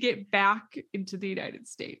get back into the United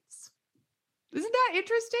States. Isn't that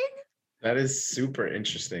interesting? That is super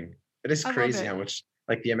interesting. It is crazy how much,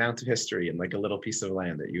 like the amount of history in like a little piece of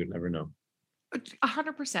land that you would never know.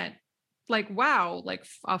 100%. Like, wow, like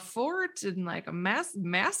a fort and like a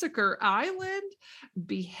massacre island,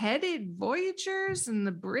 beheaded voyageurs, and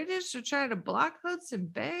the British are trying to block Hudson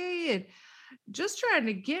Bay and just trying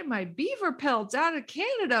to get my beaver pelts out of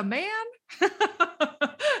Canada, man.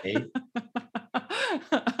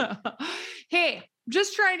 Hey,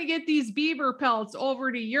 just trying to get these beaver pelts over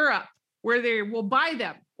to Europe where they will buy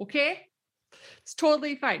them. Okay. It's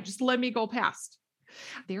totally fine. Just let me go past.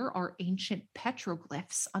 There are ancient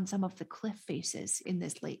petroglyphs on some of the cliff faces in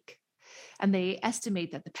this lake. And they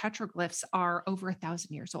estimate that the petroglyphs are over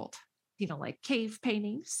 1,000 years old, like cave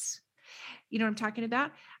paintings. You know what I'm talking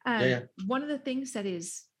about? Yeah. One of the things that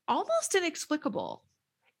is almost inexplicable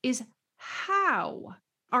is how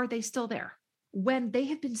are they still there when they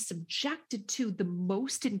have been subjected to the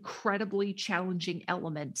most incredibly challenging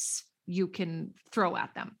elements you can throw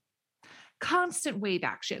at them? Constant wave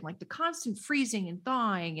action, like the constant freezing and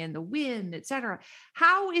thawing and the wind, etc.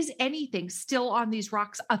 How is anything still on these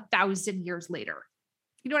rocks 1,000 years later?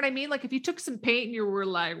 You know what I mean? Like if you took some paint and you were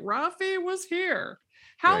like, Rafi was here,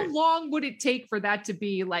 how long would it take for that to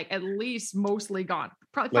be like at least mostly gone?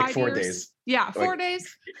 Probably like 5 4 years. days. Yeah, 4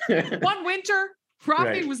 days. One winter,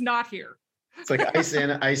 Rafi was not here. It's like ice in,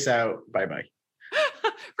 ice out, bye-bye.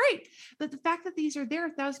 Right. But the fact that these are there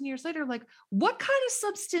 1,000 years later, like what kind of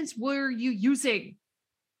substance were you using?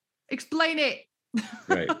 Explain it.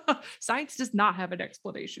 Right. Science does not have an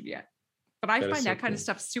explanation yet. But I find that kind of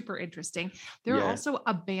stuff super interesting. There are also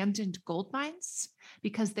abandoned gold mines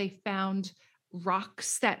because they found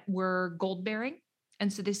rocks that were gold bearing.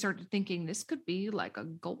 And so they started thinking this could be like a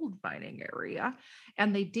gold mining area.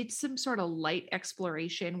 And they did some sort of light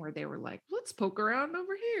exploration where they were like, let's poke around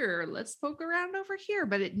over here. Let's poke around over here.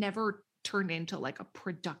 But it never turned into like a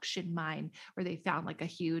production mine where they found like a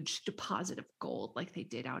huge deposit of gold like they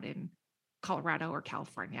did out in Colorado or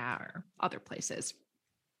California or other places.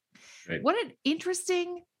 Right. What an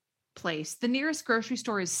interesting place. The nearest grocery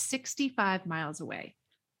store is 65 miles away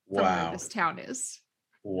from where this town is.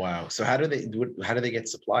 Wow. So how do they get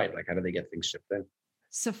supplied? Like, how do they get things shipped in?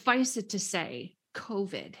 Suffice it to say,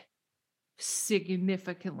 COVID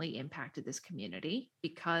significantly impacted this community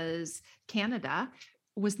because Canada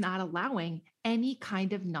was not allowing any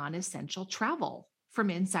kind of non-essential travel from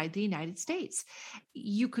inside the United States.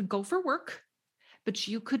 You could go for work, but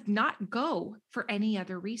you could not go for any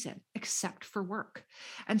other reason except for work.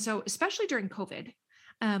 And so, especially during COVID,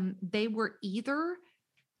 they were either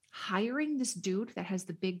hiring this dude that has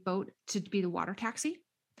the big boat to be the water taxi,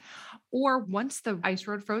 or once the ice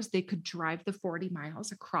road froze, they could drive the 40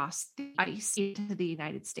 miles across the ice into the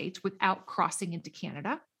United States without crossing into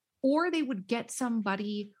Canada, or they would get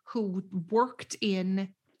somebody who worked in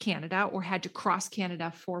Canada or had to cross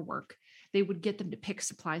Canada for work. They would get them to pick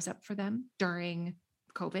supplies up for them during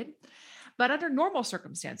COVID. But under normal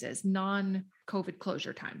circumstances, non-COVID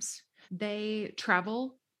closure times, they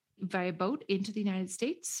travel via boat into the United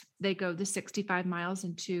States. They go the 65 miles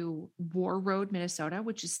into War Road, Minnesota,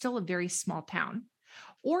 which is still a very small town.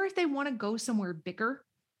 Or if they want to go somewhere bigger,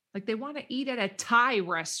 like they want to eat at a Thai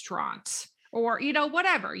restaurant or,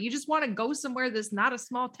 whatever, you just want to go somewhere that's not a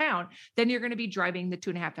small town, then you're going to be driving the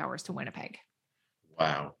 2.5 hours to Winnipeg.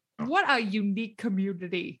 Wow. What a unique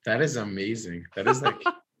community. That is amazing. That is like,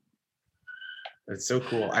 that's so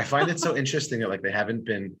cool. I find it so interesting that like they haven't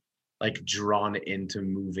been like drawn into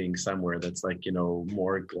moving somewhere that's like,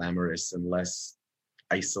 more glamorous and less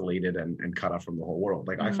isolated and cut off from the whole world.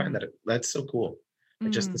 Like I find that's so cool.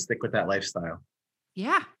 Just to stick with that lifestyle.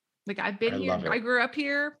 Yeah. Like I've been here. Love it. I grew up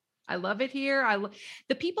here. I love it here.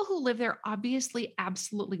 The people who live there obviously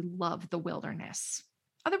absolutely love the wilderness.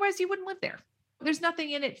 Otherwise you wouldn't live there. There's nothing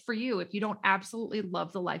in it for you if you don't absolutely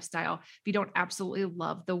love the lifestyle, if you don't absolutely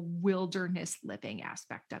love the wilderness living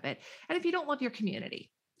aspect of it. And if you don't love your community,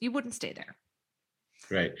 you wouldn't stay there.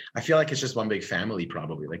 Right. I feel like it's just one big family,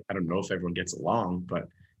 probably. Like, I don't know if everyone gets along, but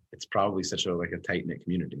it's probably such a tight-knit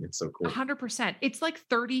community. It's so cool. 100%. It's like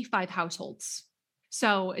 35 households.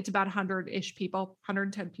 So it's about 100-ish people,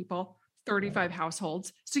 110 people, 35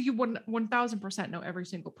 households. So you wouldn't 1000% know every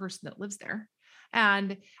single person that lives there.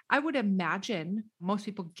 And I would imagine most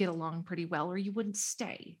people get along pretty well, or you wouldn't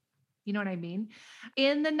stay. You know what I mean?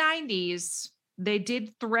 In the 90s, they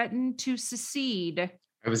did threaten to secede.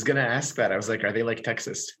 I was going to ask that. I was like, are they like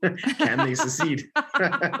Texas? Can they secede?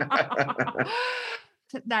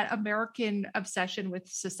 That American obsession with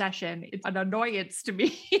secession is an annoyance to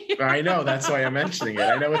me. I know. That's why I'm mentioning it.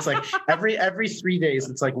 I know it's like every 3 days,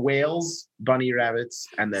 it's like whales, bunny rabbits,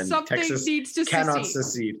 and then something Texas needs to cannot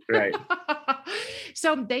secede. Right.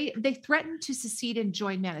 So they threatened to secede and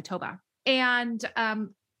join Manitoba. And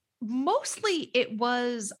mostly it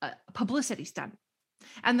was a publicity stunt.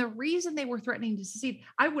 And the reason they were threatening to secede,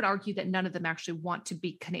 I would argue that none of them actually want to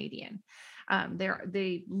be Canadian.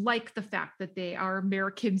 They like the fact that they are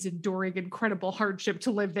Americans enduring incredible hardship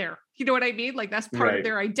to live there. You know what I mean? Like that's part of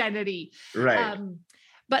their identity. Right.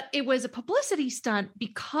 But it was a publicity stunt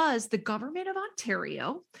because the government of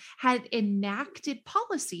Ontario had enacted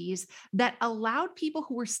policies that allowed people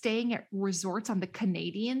who were staying at resorts on the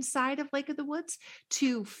Canadian side of Lake of the Woods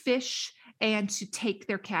to fish and to take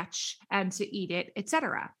their catch and to eat it,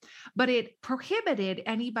 etc. But it prohibited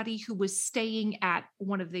anybody who was staying at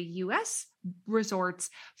one of the US resorts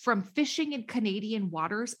from fishing in Canadian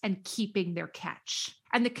waters and keeping their catch.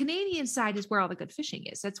 And the Canadian side is where all the good fishing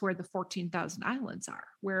is. That's where the 14,000 islands are,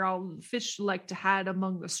 where all the fish like to hide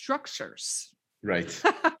among the structures. Right.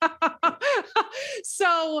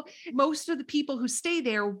 So most of the people who stay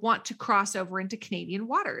there want to cross over into Canadian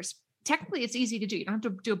waters. Technically, it's easy to do. You don't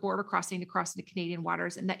have to do a border crossing to cross into Canadian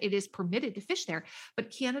waters, and that it is permitted to fish there. But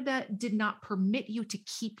Canada did not permit you to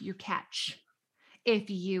keep your catch if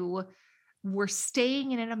you were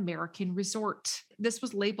staying in an American resort. This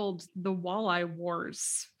was labeled the Walleye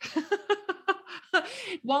Wars.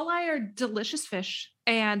 Walleye are delicious fish,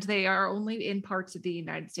 and they are only in parts of the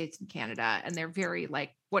United States and Canada, and they're very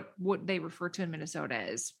like what they refer to in Minnesota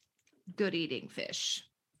as good eating fish.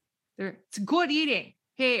 It's good eating.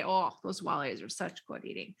 Hey, oh, those walleyes are such good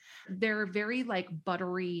eating. They're very like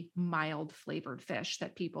buttery, mild flavored fish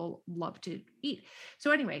that people love to eat.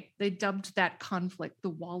 So anyway, they dubbed that conflict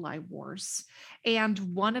the Walleye Wars. And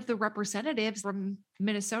one of the representatives from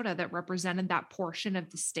Minnesota that represented that portion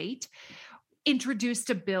of the state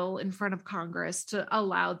introduced a bill in front of Congress to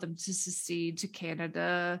allow them to secede to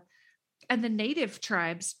Canada. And the native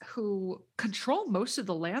tribes who control most of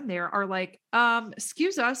the land there are like,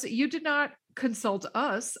 excuse us, you did not consult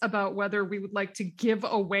us about whether we would like to give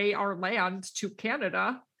away our land to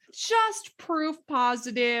Canada. Just proof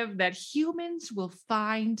positive that humans will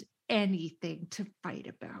find anything to fight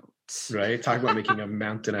about. Right? Talk about making a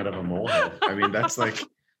mountain out of a molehill. I mean, that's like...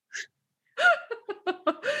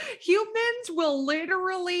 Humans will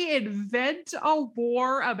literally invent a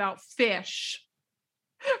war about fish.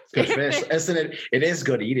 Good fish. Isn't it? It is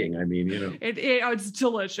good eating. I mean, you know. It's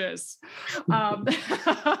delicious.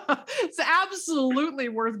 It's absolutely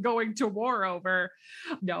worth going to war over.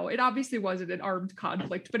 No, it obviously wasn't an armed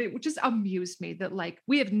conflict, but it just amused me that like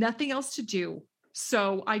we have nothing else to do.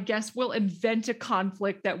 So I guess we'll invent a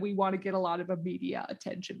conflict that we want to get a lot of media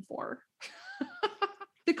attention for.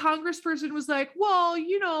 The congressperson was like, well,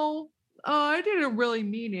 you know, I didn't really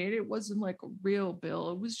mean it. It wasn't like a real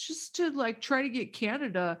bill. It was just to like try to get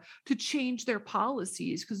Canada to change their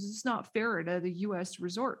policies because it's not fair to the US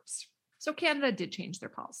resorts. So Canada did change their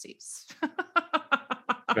policies.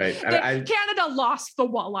 Right. Canada lost the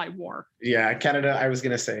Walleye War. Yeah, Canada, I was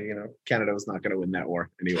going to say, you know, Canada was not going to win that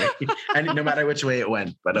war anyway. And no matter which way it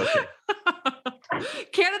went, but okay.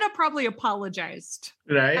 Canada probably apologized.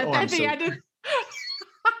 Right? At the end.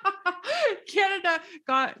 Canada,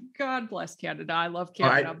 God bless Canada. I love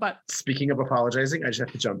Canada. But speaking of apologizing, I just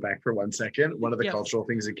have to jump back for 1 second. One of the cultural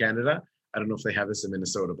things in Canada, I don't know if they have this in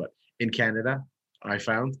Minnesota, but in Canada, I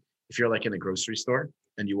found if you're like in a grocery store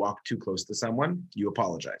and you walk too close to someone, you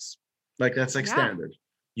apologize. Like that's like standard.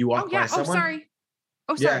 You walk by someone. Oh, sorry.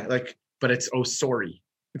 Yeah, like, but it's sorry.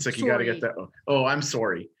 It's like you got to get that. Oh, I'm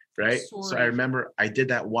sorry. Right. Sorry. So I remember I did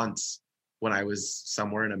that once when I was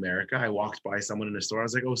somewhere in America. I walked by someone in a store. I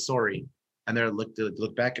was like, oh, sorry. And they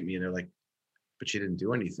looked back at me and they're like, but you didn't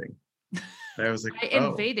do anything. And I was like, I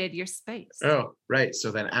invaded your space. Oh, right.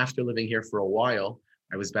 So then after living here for a while,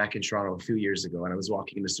 I was back in Toronto a few years ago and I was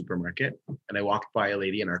walking in the supermarket and I walked by a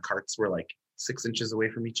lady and our carts were like 6 inches away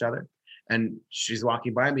from each other. And she's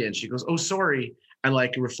walking by me and she goes, oh, sorry. And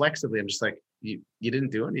like reflexively, I'm just like, you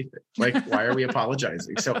didn't do anything. Like, why are we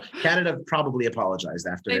apologizing? So Canada probably apologized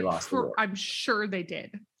after they lost the war. I'm sure they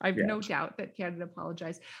did. I have no doubt that Canada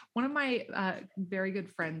apologized. One of my very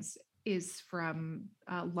good friends is from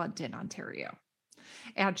London, Ontario.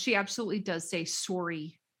 And she absolutely does say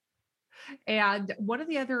sorry. And one of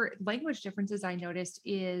the other language differences I noticed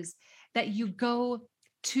is that you go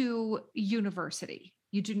to university.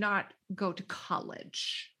 You do not go to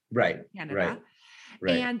college. Right. Canada. Right.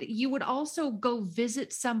 Right. And you would also go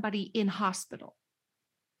visit somebody in hospital.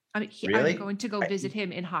 I mean, really? I'm going to go visit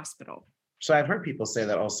him in hospital. So I've heard people say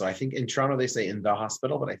that also. I think in Toronto, they say in the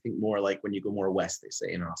hospital, but I think more like when you go more west, they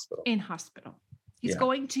say in hospital. In hospital. He's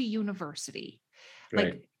going to university.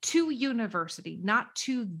 Like to university, not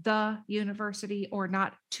to the university or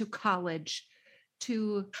not to college,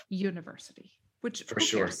 to university. Which for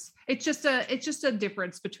sure, it's just a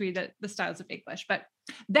difference between the styles of English, but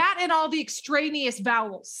that and all the extraneous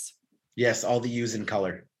vowels. Yes, all the U's in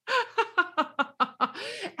color.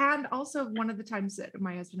 And also one of the times that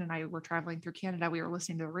my husband and I were traveling through Canada, we were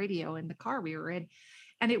listening to the radio in the car we were in,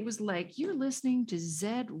 and it was like, you're listening to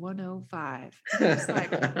Z105. And I was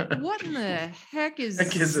like, what in the heck is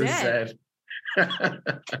Z?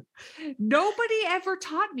 Nobody ever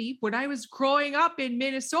taught me when I was growing up in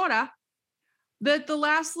Minnesota that the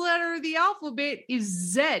last letter of the alphabet is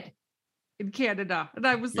Z in Canada. And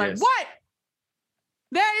I was like, what?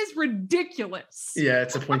 That is ridiculous. Yeah,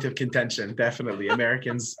 it's a point of contention. Definitely.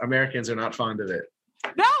 Americans are not fond of it.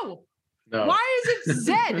 No. No. Why is it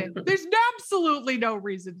Zed? There's absolutely no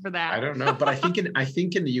reason for that. I don't know, but I think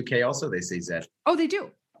in the UK also they say Zed. Oh, they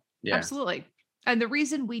do. Yeah. Absolutely. And the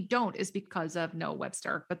reason we don't is because of Noah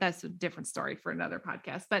Webster, but that's a different story for another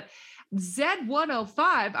podcast. But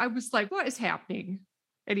Z105, I was like, what is happening?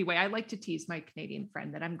 Anyway, I like to tease my Canadian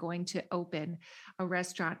friend that I'm going to open a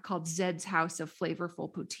restaurant called Zed's House of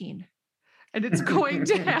Flavorful Poutine. And it's going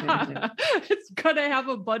to have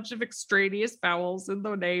a bunch of extraneous vowels in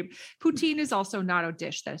the name. Poutine is also not a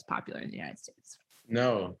dish that is popular in the United States.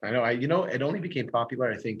 No, I know. It only became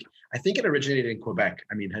popular. I think it originated in Quebec.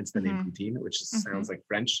 I mean, hence the name poutine, which sounds like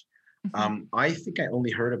French. I think I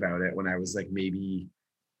only heard about it when I was like maybe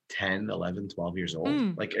 10, 11, 12 years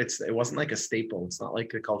old. Like it wasn't like a staple. It's not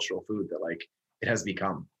like a cultural food that like it has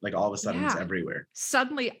become. Like all of a sudden it's everywhere.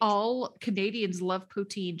 Suddenly all Canadians love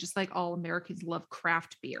poutine, just like all Americans love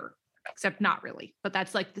craft beer, except not really, but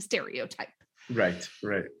that's like the stereotype. Right.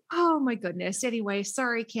 Oh my goodness. Anyway,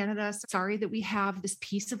 sorry, Canada. Sorry that we have this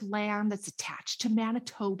piece of land that's attached to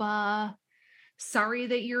Manitoba. Sorry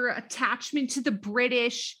that your attachment to the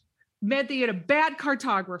British meant that you had a bad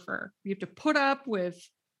cartographer. You have to put up with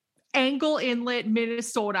Angle Inlet,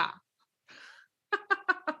 Minnesota.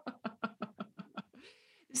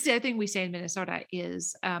 The other thing we say in Minnesota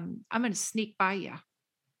is, I'm going to sneak by you.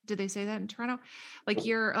 Did they say that in Toronto? Like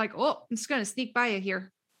you're like, oh, I'm just going to sneak by you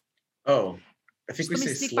here. Oh, I think we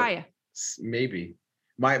say sneak by you. Maybe.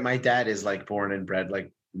 My dad is like born and bred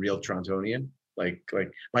like real Torontonian. Like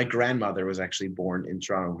my grandmother was actually born in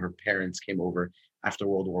Toronto. Her parents came over after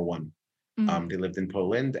World War I. They lived in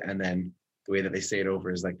Poland, and then the way that they say it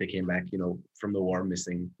over is like they came back, from the war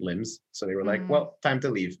missing limbs. So they were like, well, time to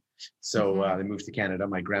leave. So they moved to Canada.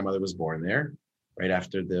 My grandmother was born there right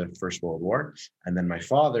after the First World War. And then my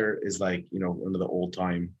father is like, one of the old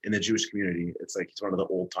time in the Jewish community. It's like he's one of the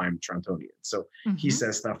old time Torontonians. So he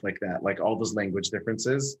says stuff like that, like all those language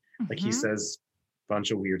differences. Like he says a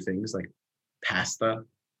bunch of weird things like pasta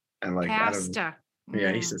and like pasta.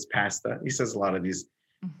 Yeah, he says pasta. He says a lot of these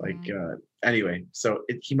anyway. So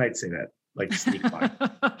he might say that. Like sneak by.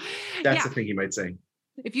 That's the thing he might say.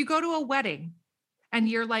 If you go to a wedding and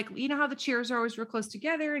you're like, you know how the chairs are always real close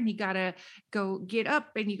together and you got to go get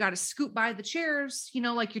up and you got to scoot by the chairs,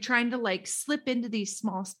 like you're trying to like slip into these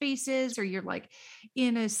small spaces, or you're like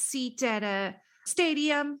in a seat at a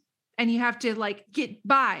stadium and you have to like get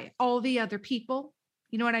by all the other people.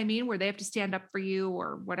 You know what I mean? Where they have to stand up for you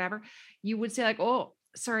or whatever. You would say like, oh,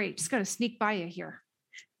 sorry, just got to sneak by you here.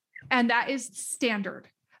 And that is standard.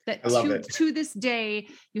 That to this day,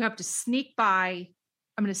 you have to sneak by.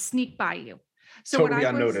 I'm going to sneak by you. So totally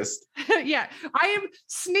unnoticed. Yeah, I am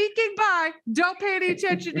sneaking by. Don't pay any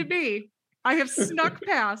attention to me. I have snuck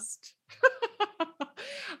past.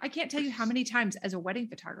 I can't tell you how many times as a wedding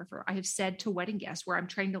photographer, I have said to wedding guests where I'm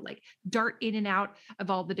trying to like dart in and out of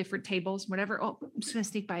all the different tables, whatever. Oh, I'm just going to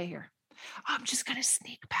sneak by you here. Oh, I'm just going to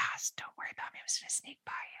sneak past. Don't worry about me. I'm just going to sneak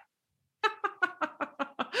by you.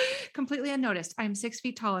 Completely unnoticed. I am 6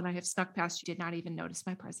 feet tall and I have snuck past. You did not even notice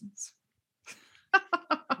my presence. I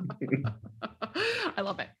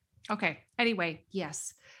love it. Okay. Anyway,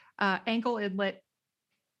 yes. Angle Inlet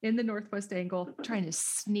in the Northwest Angle, trying to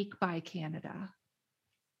sneak by Canada.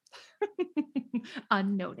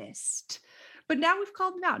 Unnoticed. But now we've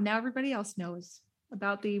called them out. Now everybody else knows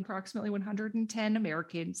about the approximately 110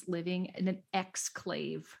 Americans living in an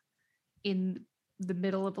exclave in the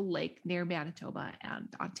middle of a lake near Manitoba and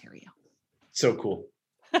Ontario. So cool.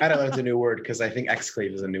 I learned a new word because I think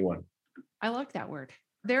exclave is a new one. I like that word.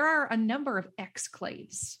 There are a number of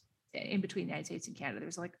exclaves in between the United States and Canada.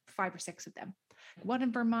 There's like 5 or 6 of them. One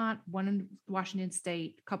in Vermont, one in Washington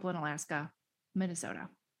State, a couple in Alaska, Minnesota.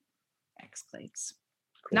 Exclaves.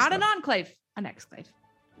 Cool Not stuff. An enclave, an exclave.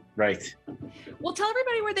 Right. Well, tell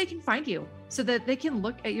everybody where they can find you so that they can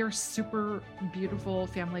look at your super beautiful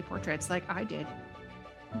family portraits like I did.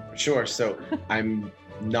 Sure. So I'm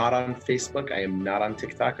not on Facebook. I am not on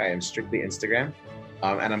TikTok. I am strictly Instagram.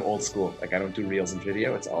 And I'm old school. Like I don't do reels and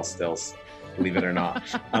video. It's all stills, believe it or not.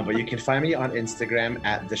 But you can find me on Instagram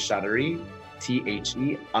at The Shuttery,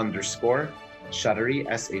 THE_Shuttery,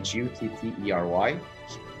 SHUTTERY.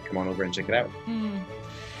 Come on over and check it out.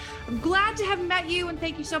 I'm glad to have met you, and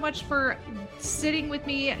thank you so much for sitting with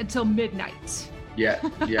me until midnight. Yeah.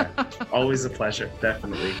 Always a pleasure.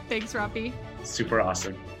 Definitely. Thanks, Rafi. Super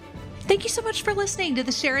awesome. Thank you so much for listening to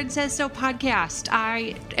the Sharon Says So podcast.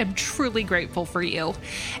 I am truly grateful for you.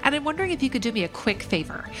 And I'm wondering if you could do me a quick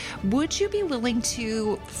favor. Would you be willing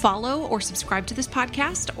to follow or subscribe to this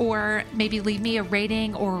podcast, or maybe leave me a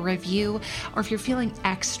rating or a review? Or if you're feeling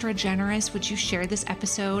extra generous, would you share this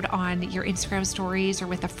episode on your Instagram stories or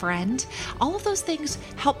with a friend? All of those things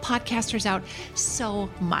help podcasters out so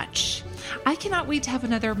much. I cannot wait to have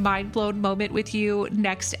another mind-blown moment with you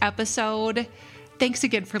next episode. Thanks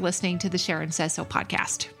again for listening to the Sharon Says So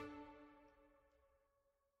podcast.